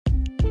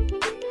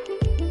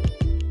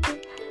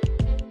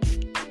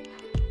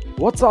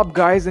What's up,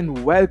 guys,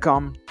 and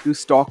welcome to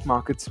Stock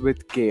Markets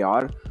with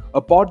KR,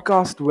 a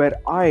podcast where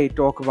I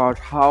talk about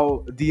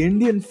how the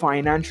Indian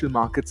financial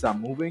markets are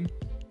moving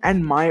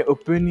and my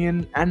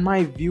opinion and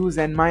my views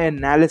and my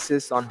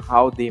analysis on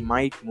how they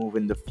might move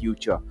in the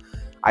future.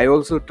 I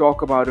also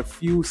talk about a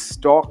few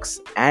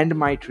stocks and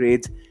my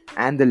trades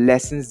and the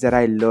lessons that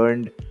I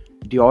learned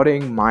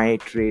during my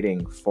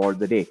trading for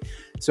the day.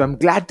 So I'm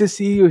glad to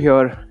see you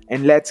here,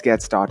 and let's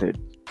get started.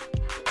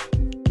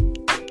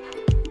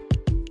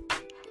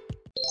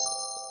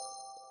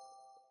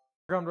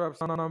 Welcome to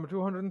episode number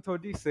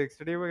 236.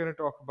 Today we're going to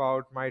talk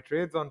about my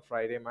trades on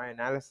Friday, my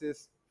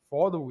analysis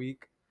for the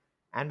week,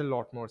 and a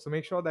lot more. So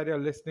make sure that you're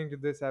listening to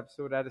this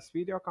episode at a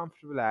speed you're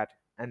comfortable at,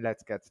 and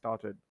let's get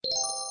started.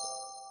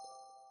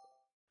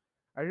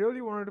 I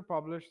really wanted to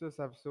publish this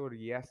episode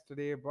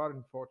yesterday, but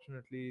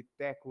unfortunately,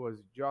 tech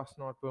was just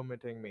not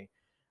permitting me.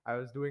 I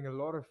was doing a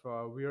lot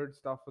of weird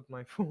stuff with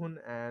my phone,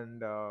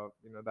 and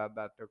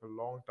that took a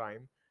long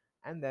time.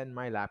 And then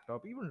my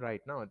laptop, even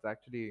right now, it's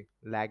actually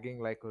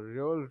lagging like a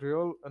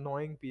real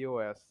annoying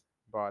POS.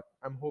 But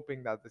I'm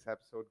hoping that this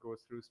episode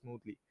goes through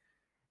smoothly.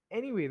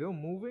 Anyway, though,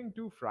 moving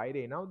to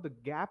Friday, now the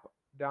gap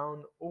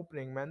down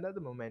opening meant that the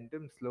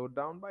momentum slowed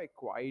down by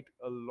quite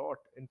a lot.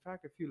 In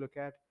fact, if you look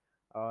at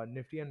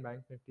Nifty and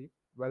Bank Nifty,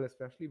 well,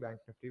 especially Bank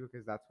Nifty,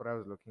 because that's what I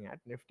was looking at.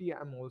 Nifty,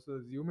 I'm also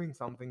assuming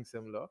something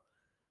similar.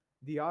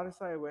 The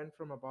RSI went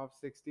from above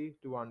 60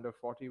 to under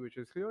 40, which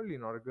is clearly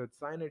not a good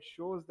sign. It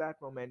shows that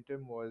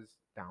momentum was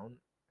down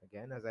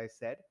again, as I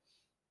said.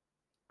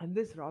 And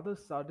this rather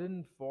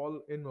sudden fall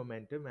in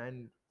momentum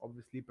and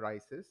obviously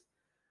prices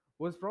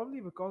was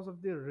probably because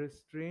of the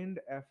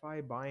restrained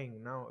FI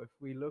buying. Now, if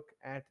we look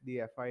at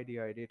the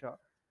FIDI data,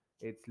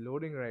 it's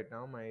loading right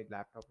now. My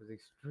laptop is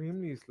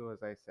extremely slow,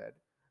 as I said,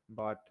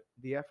 but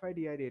the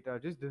FIDI data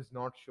just does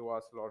not show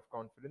us a lot of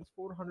confidence.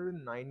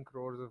 409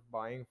 crores of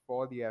buying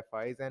for the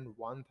FIs and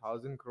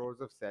 1000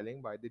 crores of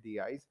selling by the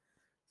DIs.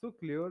 So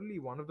clearly,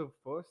 one of the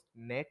first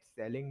net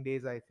selling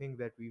days I think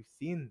that we've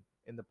seen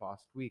in the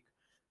past week.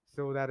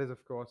 So that is,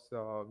 of course,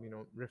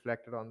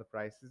 reflected on the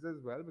prices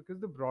as well, because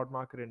the broad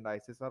market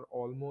indices are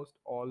almost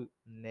all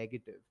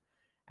negative.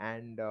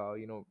 And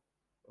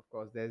of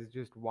course, there's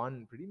just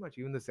one, pretty much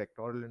even the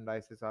sectoral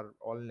indices are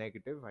all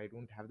negative. I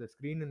don't have the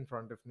screen in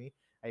front of me.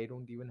 I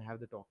don't even have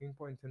the talking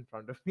points in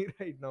front of me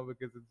right now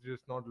because it's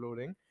just not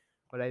loading.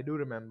 But I do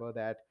remember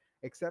that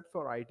except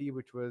for IT,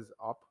 which was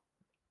up,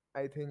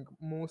 I think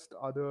most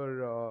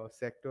other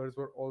sectors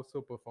were also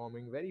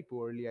performing very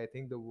poorly. I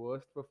think the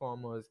worst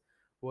performers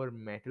were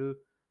metal,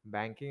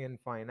 banking, and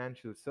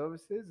financial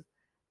services,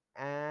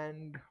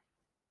 and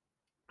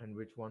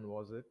which one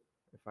was it?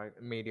 If I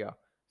media.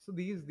 So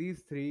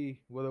these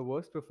three were the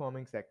worst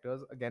performing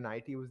sectors. Again,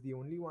 IT was the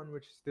only one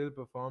which still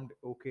performed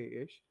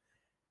okay-ish.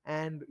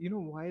 And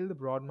while the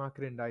broad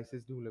market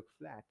indices do look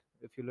flat,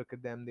 if you look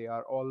at them, they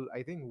are all,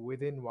 I think,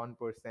 within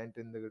 1%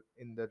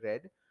 in the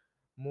red.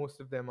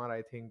 Most of them are,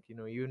 I think,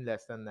 even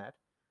less than that.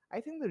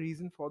 I think the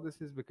reason for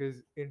this is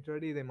because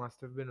intraday they must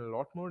have been a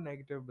lot more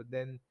negative, but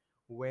then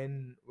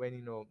when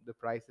the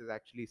prices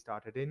actually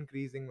started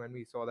increasing, when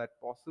we saw that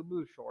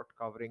possible short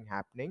covering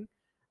happening,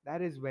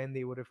 that is when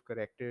they would have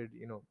corrected,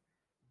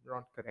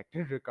 not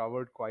corrected,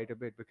 recovered quite a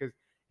bit. Because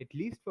at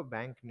least for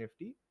Bank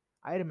Nifty,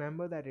 I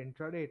remember that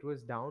intraday it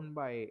was down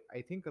by,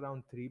 I think,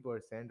 around 3%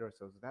 or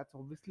so. So that's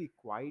obviously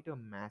quite a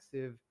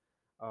massive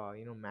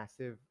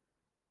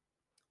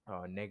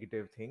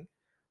negative thing.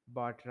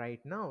 But right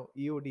now,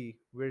 EOD,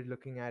 we're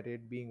looking at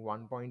it being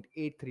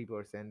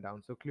 1.83%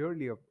 down. So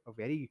clearly a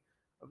very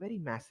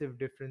massive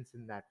difference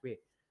in that way.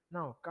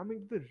 Now,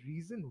 coming to the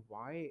reason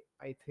why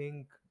I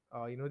think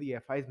the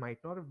FIs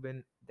might not have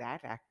been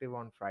that active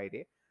on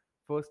Friday.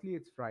 Firstly,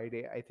 it's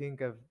Friday. I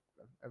think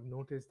I've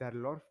noticed that a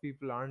lot of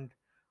people aren't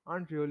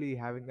really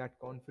having that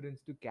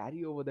confidence to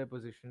carry over their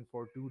position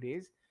for 2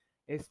 days,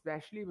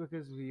 especially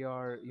because we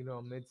are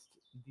amidst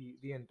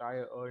the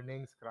entire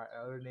earnings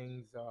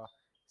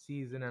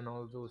season and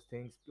all those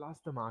things, plus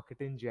the market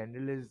in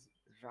general is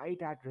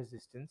right at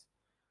resistance.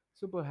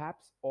 So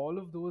perhaps all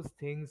of those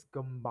things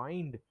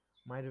combined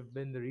might have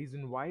been the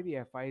reason why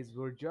the FIs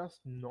were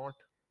just not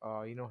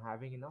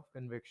having enough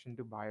conviction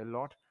to buy a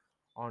lot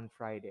on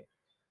Friday.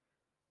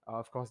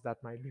 Of course,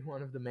 that might be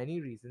one of the many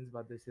reasons,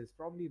 but this is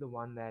probably the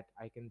one that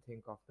I can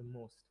think of the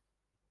most.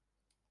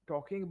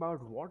 Talking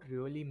about what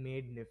really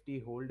made Nifty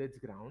hold its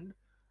ground,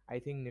 I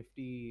think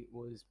Nifty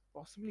was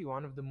possibly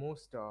one of the more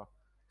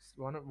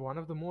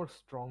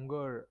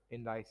stronger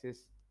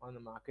indices on the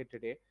market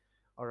today,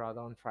 or rather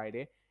on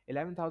Friday.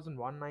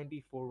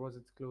 11,194 was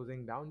its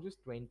closing, down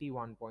just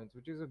 21 points,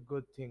 which is a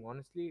good thing.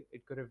 Honestly,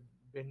 it could have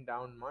been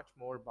down much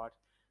more, but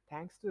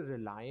thanks to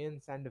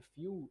Reliance and a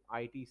few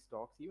IT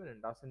stocks, even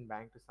IndusInd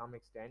Bank to some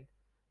extent,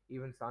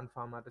 even Sun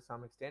Pharma to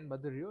some extent.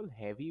 But the real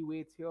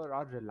heavyweights here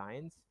are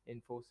Reliance,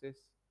 Infosys,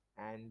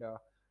 and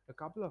a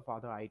couple of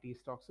other IT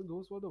stocks. So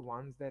those were the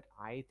ones that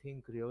I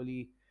think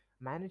really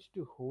managed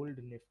to hold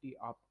Nifty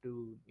up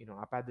to,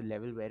 up at the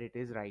level where it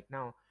is right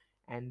now,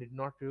 and did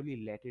not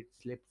really let it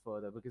slip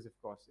further. Because of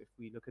course, if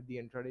we look at the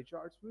intraday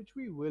charts, which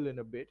we will in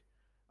a bit,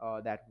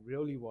 that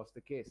really was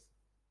the case.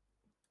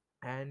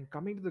 And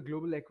coming to the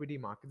global equity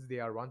markets, they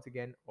are once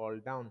again all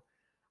down.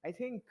 I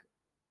think,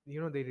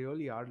 they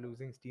really are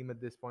losing steam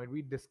at this point.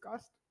 We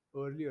discussed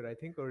earlier, I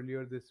think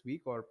earlier this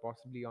week or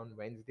possibly on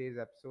Wednesday's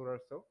episode or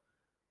so,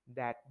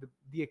 that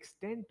the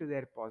extent to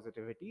their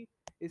positivity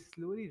is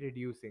slowly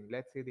reducing.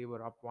 Let's say they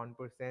were up 1%,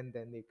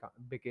 then they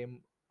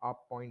became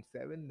up zero point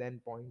 0.7, then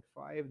zero point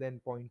 0.5, then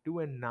zero point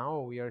 0.2, and now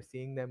we are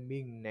seeing them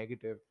being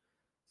negative.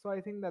 So I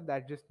think that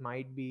that just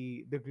might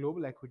be the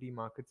global equity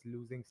markets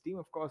losing steam.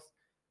 Of course,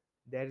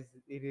 it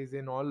is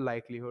in all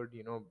likelihood,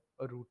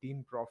 a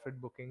routine profit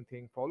booking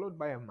thing followed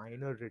by a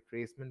minor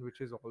retracement,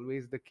 which is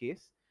always the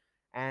case.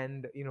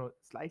 And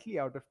slightly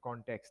out of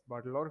context,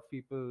 but a lot of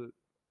people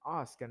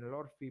ask and a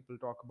lot of people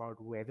talk about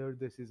whether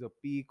this is a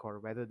peak or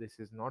whether this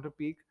is not a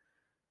peak.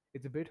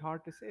 It's a bit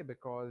hard to say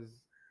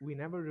because we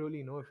never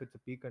really know if it's a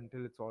peak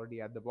until it's already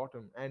at the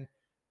bottom. And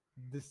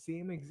the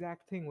same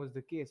exact thing was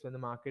the case when the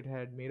market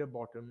had made a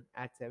bottom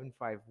at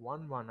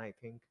 7511, I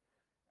think,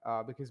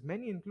 because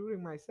many,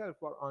 including myself,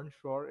 were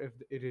unsure if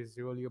it is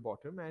really a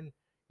bottom. And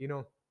you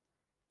know,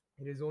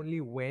 it is only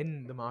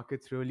when the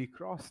markets really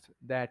crossed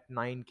that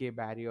 9K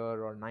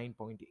barrier or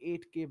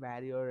 9.8K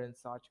barrier and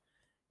such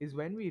is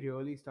when we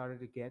really started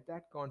to get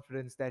that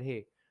confidence that,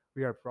 hey,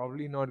 we are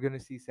probably not going to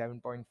see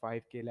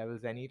 7.5K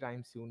levels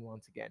anytime soon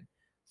once again.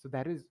 So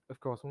that is, of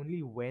course,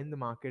 only when the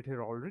market had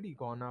already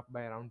gone up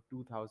by around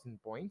 2000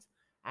 points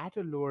at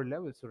a lower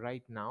level. So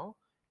right now,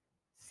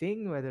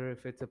 saying whether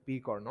if it's a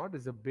peak or not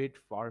is a bit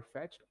far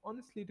fetched,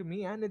 honestly, to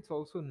me, and it's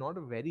also not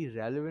a very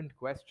relevant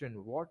question.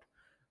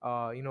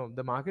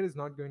 The market is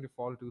not going to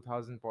fall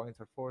 2,000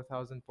 points or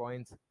 4,000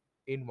 points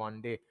in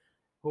one day.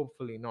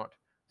 Hopefully not.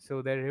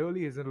 So there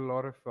really isn't a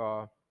lot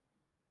of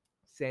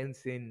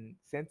sense in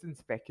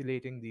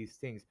speculating these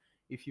things.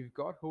 If you've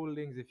got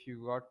holdings, if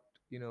you've got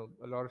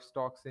a lot of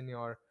stocks in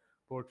your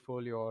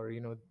portfolio, or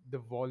the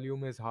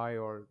volume is high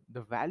or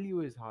the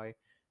value is high,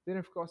 then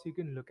of course you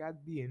can look at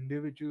the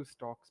individual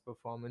stocks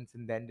performance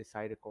and then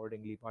decide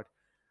accordingly. But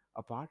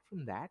apart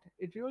from that,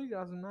 it really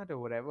doesn't matter.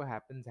 Whatever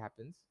happens.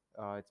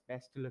 It's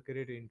best to look at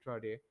it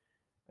intraday,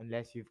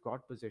 unless you've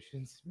got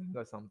position swing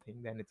or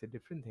something, then it's a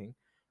different thing.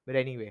 But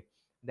anyway,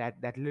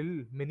 that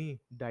little mini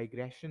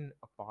digression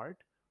apart,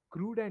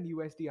 crude and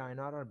USD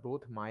INR are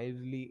both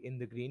mildly in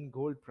the green.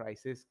 Gold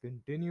prices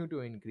continue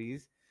to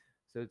increase,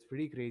 so it's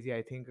pretty crazy.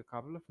 I think a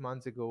couple of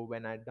months ago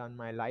when I'd done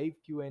my live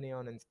Q&A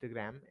on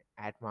Instagram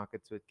at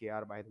Markets with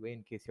KR, by the way,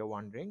 in case you're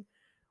wondering,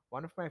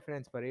 one of my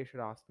friends, Paresh,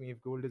 had asked me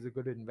if gold is a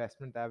good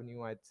investment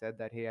avenue. I'd said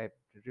that, hey, I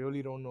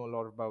really don't know a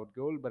lot about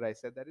gold, but I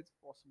said that it's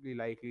possibly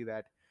likely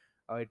that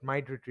it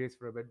might retrace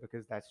for a bit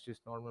because that's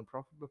just normal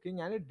profit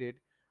booking, and it did,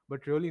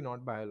 but really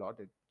not by a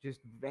lot. It just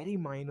very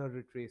minor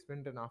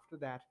retracement, and after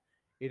that,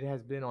 it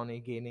has been on a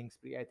gaining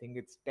spree. I think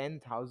it's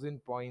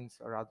 10,000 points,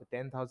 or rather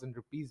 10,000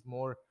 rupees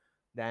more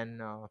than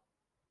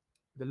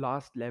the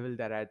last level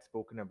that I had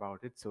spoken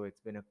about it. So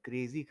it's been a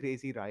crazy,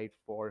 crazy ride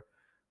for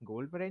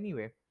gold. But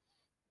anyway,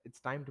 it's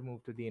time to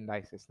move to the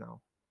indices now.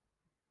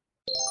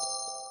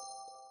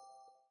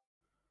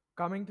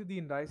 Coming to the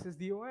indices,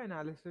 the OI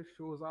analysis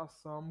shows us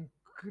some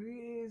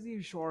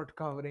crazy short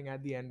covering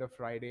at the end of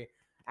Friday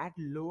at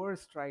lower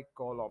strike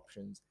call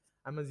options.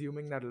 I'm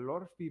assuming that a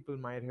lot of people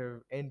might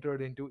have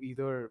entered into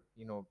either,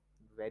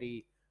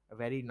 very,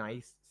 very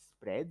nice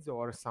spreads,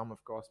 or some,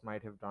 of course,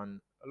 might have done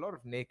a lot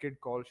of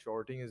naked call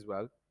shorting as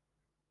well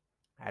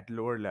at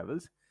lower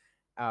levels.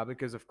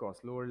 Because, of course,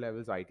 lower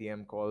levels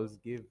ITM calls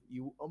give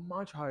you a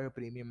much higher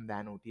premium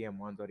than OTM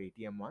ones or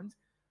ATM ones.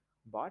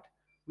 But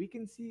we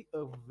can see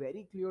a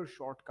very clear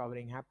short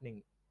covering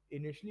happening.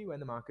 Initially, when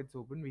the markets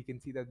open, we can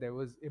see that there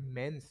was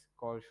immense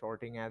call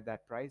shorting at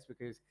that price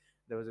because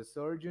there was a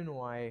surge in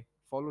OI,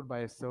 followed by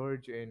a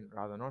surge in,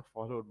 rather not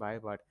followed by,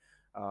 but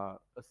a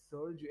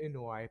surge in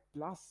OI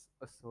plus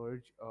a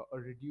surge, a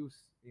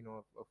reduce,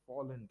 a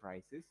fall in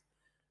prices.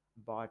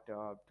 But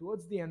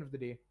towards the end of the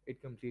day,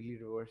 it completely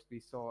reversed.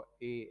 We saw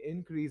a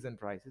increase in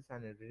prices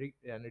and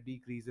and a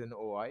decrease in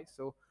OI.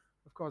 So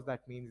of course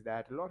that means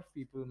that a lot of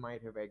people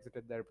might have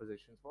exited their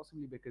positions,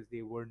 possibly because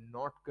they were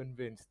not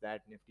convinced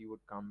that Nifty would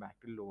come back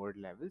to lower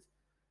levels.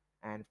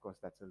 And of course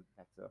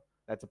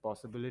that's a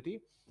possibility.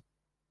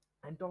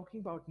 And talking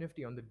about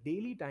Nifty on the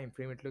daily time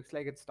frame, it looks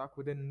like it's stuck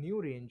within a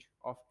new range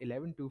of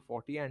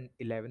 11,240 and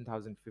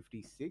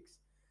 11,056.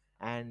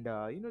 And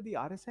the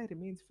RSI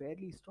remains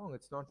fairly strong.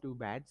 It's not too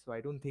bad, so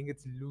I don't think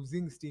it's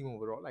losing steam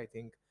overall. I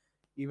think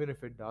even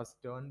if it does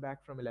turn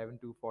back from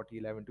 11,240,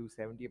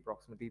 11,270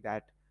 approximately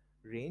that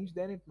range,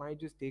 then it might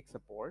just take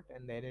support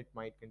and then it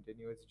might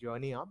continue its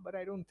journey up. But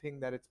I don't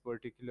think that it's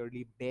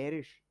particularly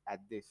bearish at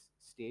this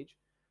stage.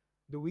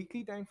 The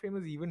weekly time frame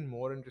is even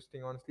more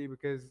interesting, honestly,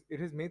 because it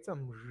has made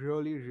some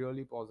really,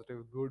 really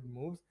positive, good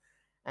moves.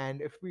 And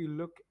if we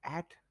look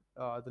at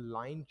the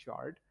line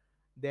chart,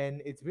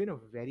 then it's been a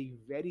very,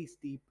 very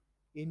steep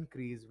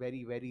increase,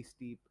 very, very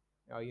steep,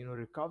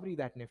 recovery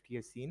that Nifty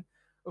has seen.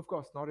 Of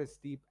course, not as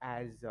steep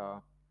as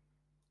the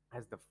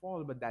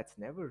fall, but that's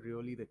never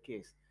really the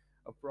case.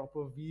 A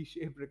proper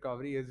V-shaped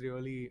recovery is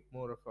really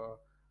more of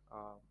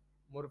a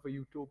more of a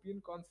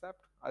utopian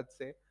concept, I'd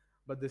say.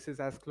 But this is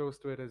as close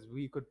to it as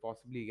we could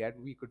possibly get,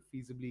 we could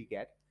feasibly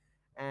get.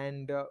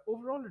 And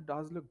overall, it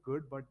does look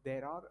good, but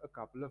there are a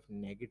couple of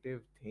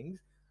negative things.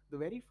 The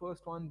very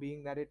first one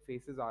being that it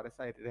faces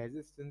RSI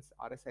resistance,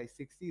 RSI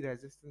 60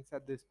 resistance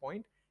at this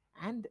point,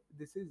 and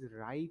this is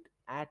right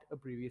at a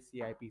previous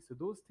CIP. So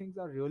those things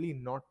are really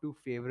not too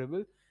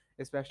favorable,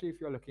 especially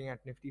if you're looking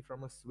at Nifty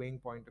from a swing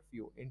point of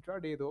view.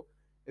 Intraday, though,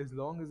 as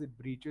long as it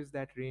breaches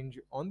that range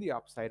on the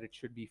upside, it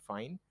should be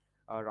fine.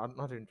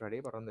 Not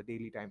intraday, but on the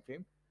daily time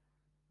frame.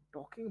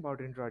 Talking about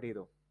intraday,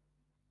 though,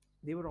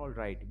 they were all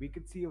right. We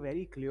could see a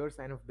very clear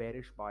sign of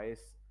bearish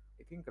bias,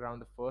 I think, around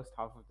the first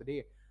half of the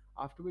day,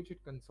 after which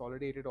it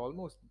consolidated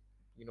almost,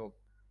 you know,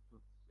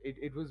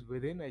 it was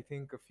within, I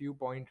think, a few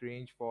point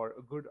range for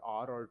a good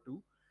hour or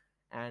two.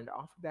 And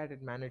after that,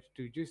 it managed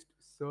to just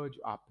surge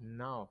up.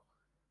 Now,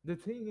 the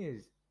thing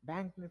is,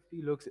 Bank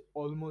Nifty looks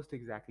almost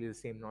exactly the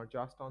same, not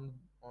just on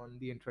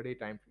the intraday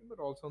time frame, but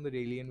also on the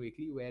daily and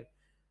weekly, where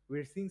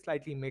we're seeing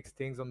slightly mixed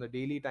things. On the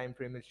daily time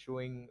frame, it's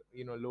showing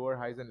lower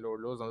highs and lower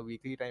lows. On the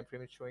weekly time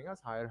frame, it's showing us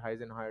higher highs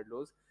and higher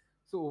lows.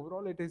 So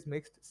overall, it is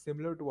mixed,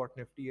 similar to what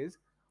Nifty is,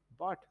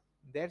 but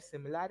their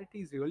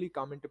similarities really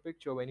come into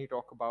picture when you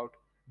talk about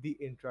the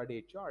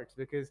intraday charts,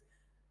 because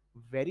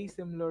very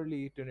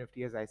similarly to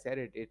Nifty, as I said,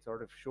 it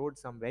sort of showed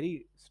some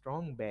very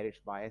strong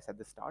bearish bias at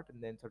the start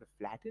and then sort of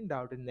flattened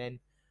out and then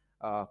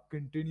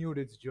continued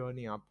its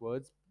journey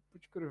upwards,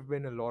 which could have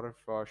been a lot of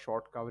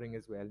short covering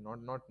as well,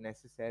 not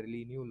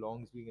necessarily new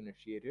longs being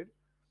initiated.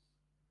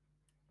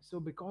 So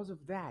because of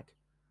that,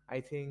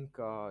 I think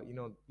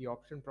the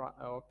option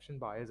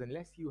buyers,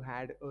 unless you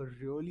had a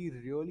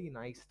really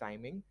nice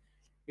timing,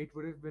 it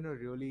would have been a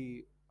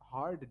really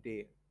hard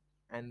day,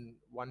 and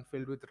one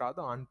filled with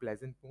rather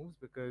unpleasant moves,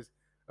 because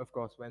of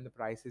course when the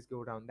prices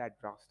go down that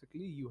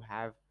drastically, you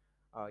have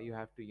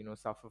to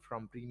suffer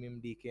from premium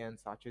decay and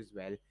such as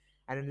well.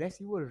 And unless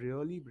you were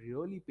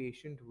really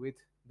patient with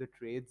the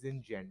trades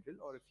in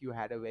general, or if you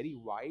had a very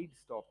wide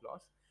stop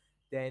loss,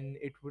 then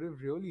it would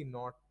have really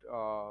not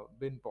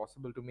been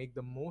possible to make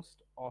the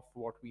most of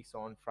what we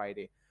saw on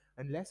Friday,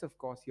 unless of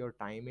course your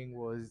timing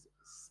was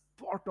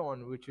spot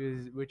on, which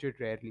it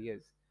rarely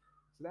is.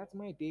 So that's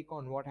my take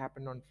on what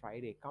happened on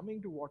Friday.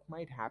 Coming to what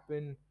might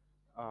happen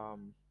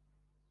on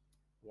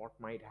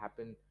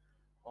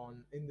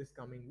in this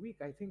coming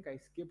week. I think I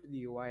skipped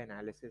the UI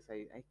analysis.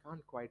 I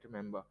can't quite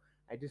remember.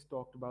 I just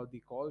talked about the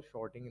call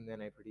shorting and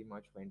then I pretty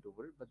much went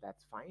over it, but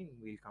that's fine.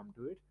 We'll come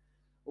to it.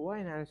 OI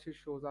analysis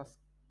shows us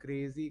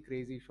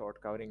crazy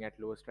short covering at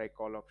low strike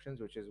call options,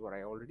 which is what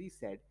I already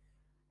said.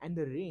 And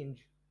the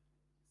range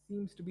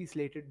seems to be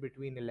slated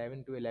between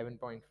 11 to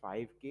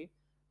 11.5k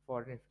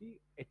for Nifty,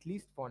 at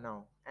least for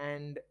now.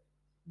 And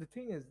the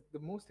thing is, the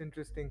most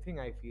interesting thing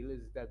I feel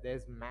is that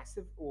there's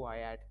massive OI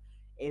at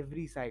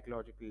every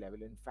psychological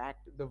level. In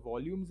fact, the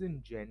volumes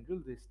in general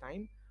this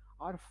time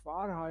are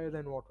far higher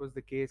than what was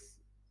the case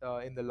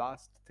in the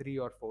last 3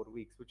 or 4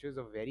 weeks, which is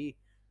a very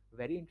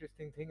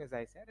interesting thing, as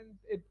I said. And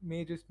it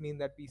may just mean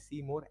that we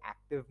see more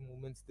active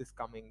movements this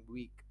coming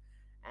week.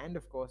 And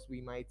of course,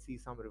 we might see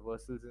some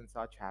reversals and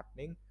such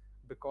happening,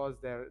 because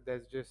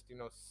there's just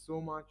so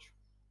much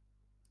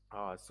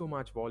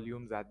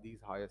volumes at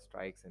these higher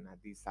strikes and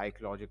at these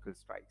psychological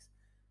strikes.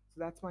 So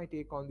that's my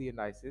take on the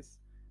indices.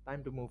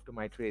 Time to move to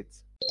my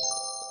trades.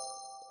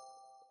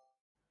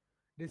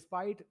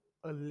 Despite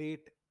a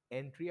late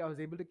entry, I was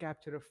able to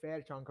capture a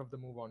fair chunk of the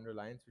move on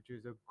Reliance, which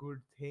is a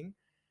good thing.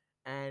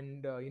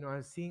 And I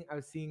was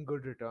seeing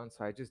good returns,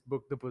 so I just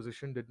booked the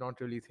position, did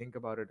not really think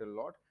about it a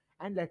lot,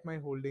 and let my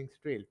holdings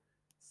trail.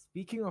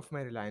 Speaking of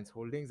my Reliance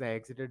holdings, I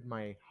exited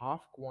my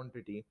half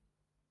quantity,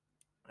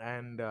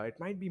 and it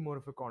might be more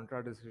of a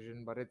contra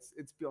decision, but it's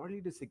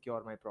purely to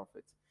secure my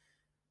profits.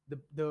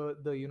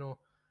 The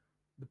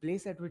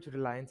place at which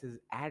Reliance is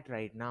at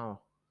right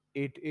now,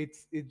 it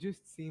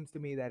just seems to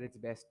me that it's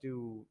best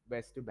to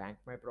bank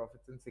my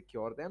profits and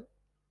secure them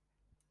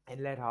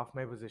and let half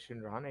my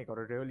position run. I got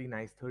a really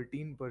nice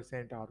 13%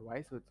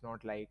 ROI, so it's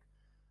not like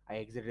I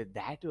exited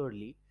that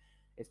early,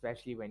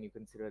 especially when you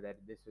consider that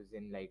this was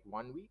in like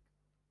 1 week.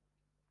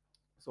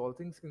 So all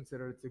things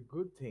considered, it's a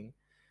good thing.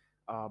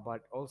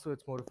 But also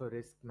it's more of a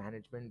risk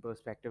management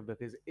perspective,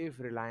 because if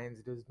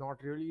Reliance does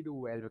not really do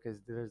well because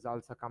the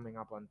results are coming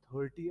up on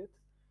 30th,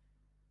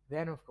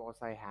 then of course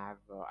I have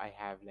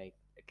like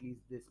at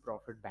least this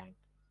profit banked.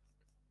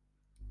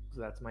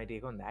 So that's my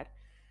take on that.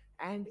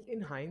 And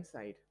in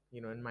hindsight,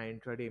 in my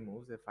intraday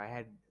moves, if I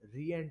had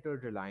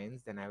re-entered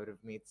Reliance, then I would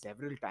have made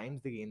several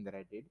times the gain that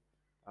I did.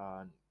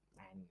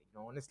 And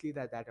honestly,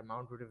 that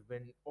amount would have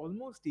been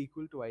almost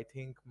equal to, I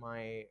think,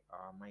 my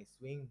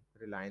swing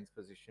Reliance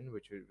position,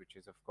 which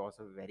is of course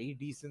a very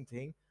decent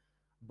thing.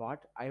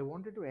 But I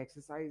wanted to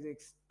exercise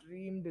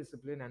extreme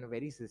discipline and a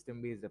very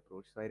system based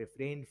approach. So I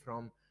refrained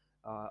from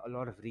a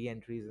lot of re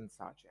entries and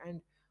such.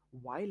 And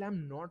while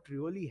I'm not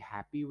really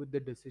happy with the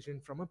decision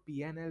from a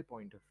PNL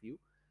point of view,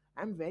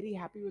 I'm very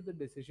happy with the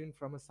decision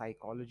from a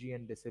psychology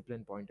and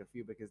discipline point of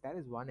view, because that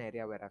is one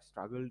area where I've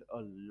struggled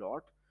a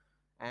lot.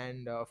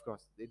 And of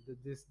course,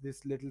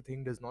 this little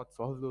thing does not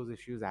solve those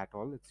issues at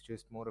all. It's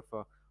just more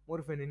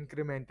of an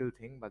incremental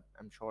thing, but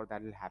I'm sure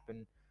that'll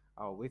happen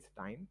with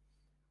time.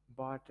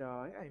 But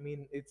yeah, I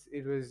mean,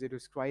 it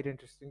was quite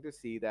interesting to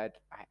see that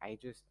I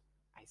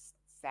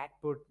sat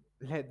put,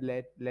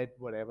 let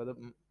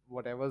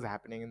whatever's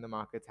happening in the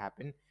markets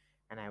happen,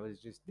 and I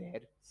was just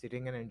there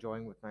sitting and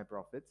enjoying with my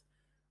profits.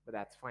 But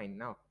that's fine.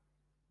 Now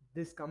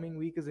this coming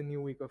week is a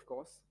new week, of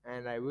course,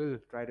 and I will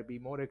try to be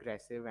more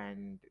aggressive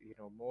and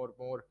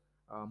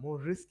more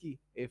risky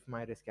if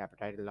my risk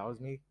appetite allows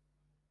me,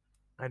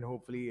 and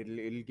hopefully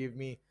it'll give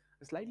me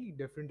a slightly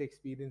different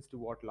experience to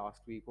what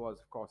last week was.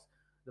 Of course,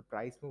 the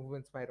price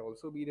movements might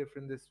also be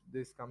different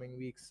this coming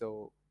week,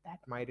 so that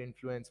might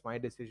influence my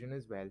decision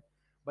as well.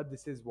 But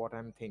this is what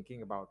I'm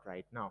thinking about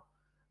right now.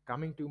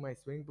 Coming to my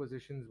swing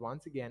positions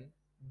once again,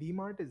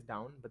 DMart is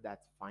down, but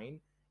that's fine.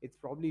 It's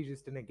probably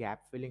just in a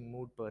gap filling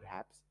mood,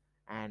 perhaps.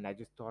 And I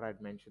just thought I'd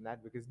mention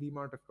that because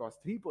DMart, of course,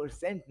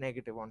 3%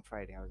 negative on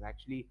Friday. I was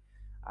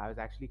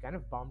actually kind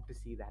of bummed to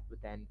see that,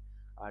 but then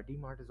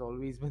DMart has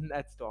always been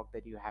that stock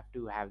that you have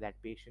to have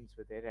that patience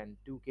with it, and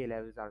 2K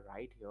levels are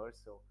right here,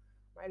 so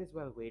might as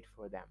well wait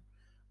for them.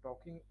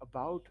 Talking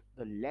about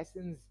the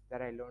lessons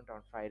that I learned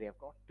on Friday, I've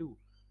got two.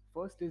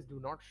 First is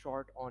do not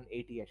short on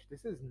ATH.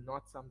 This is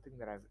not something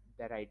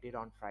that I did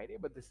on Friday,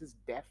 but this is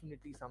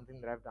definitely something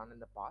that I've done in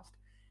the past.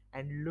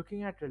 And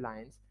looking at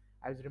Reliance,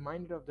 I was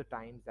reminded of the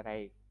times that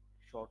I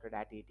shorted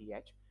at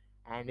ATH,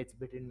 and it's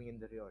bitten me in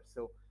the rear.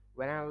 So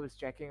when I was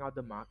checking out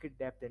the market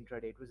depth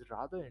intraday, it was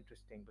rather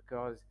interesting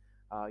because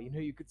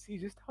you could see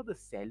just how the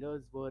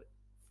sellers were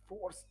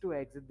forced to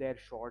exit their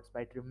shorts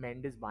by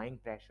tremendous buying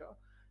pressure,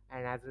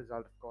 and as a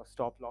result, of course,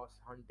 stop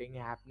loss hunting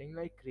happening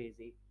like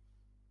crazy.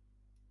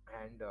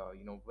 And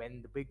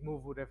when the big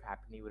move would have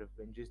happened, he would have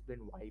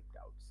been wiped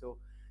out. So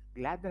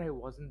glad that I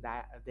wasn't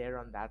that there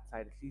on that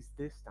side at least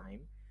this time.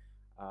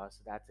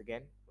 So that's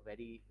again a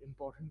very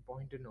important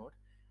point to note.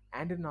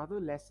 And another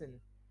lesson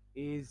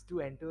is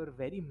to enter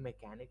very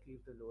mechanically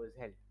if the low is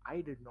held.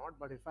 I did not,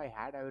 but if I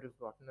had, I would have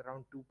gotten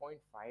around 2.5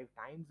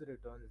 times the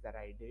returns that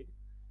I did.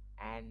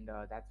 And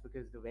that's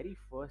because the very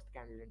first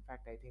candle, in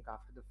fact, I think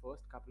after the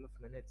first couple of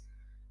minutes,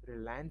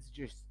 Reliance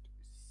just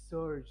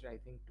surged, I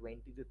think,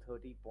 20 to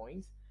 30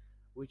 points,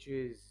 which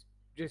is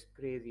just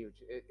crazy.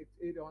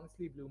 It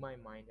honestly blew my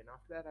mind. And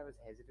after that, I was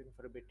hesitant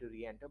for a bit to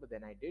re enter, but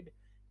then I did,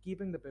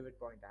 keeping the pivot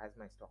point as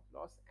my stop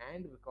loss.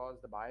 And because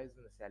the buyers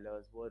and the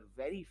sellers were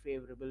very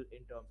favorable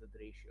in terms of the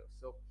ratio.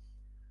 So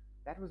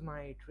that was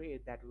my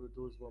trade.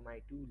 Those were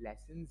my two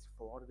lessons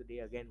for the day.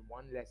 Again,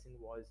 one lesson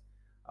was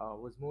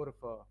more of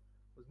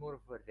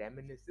a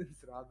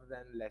reminiscence rather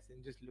than lesson.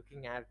 Just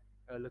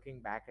looking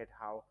back at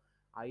how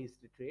I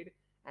used to trade,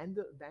 and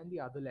then the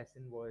other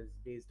lesson was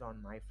based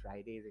on my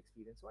Friday's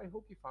experience. So I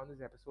hope you found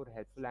this episode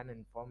helpful and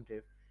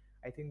informative.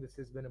 I think this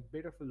has been a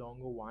bit of a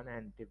longer one,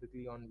 and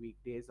typically on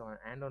weekdays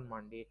and on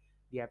Monday,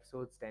 the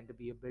episodes tend to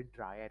be a bit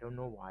dry. I don't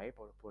know why,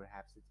 or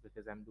perhaps it's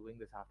because I'm doing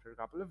this after a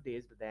couple of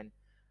days, but then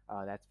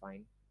that's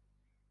fine.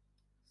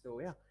 So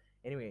yeah.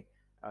 Anyway,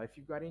 if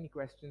you've got any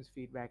questions,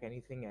 feedback,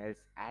 anything else,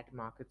 at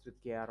Markets with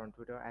KR on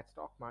Twitter, at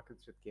Stock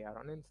Markets with KR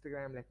on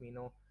Instagram, let me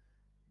know.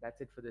 That's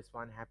it for this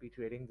one. Happy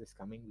trading this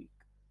coming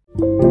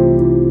week.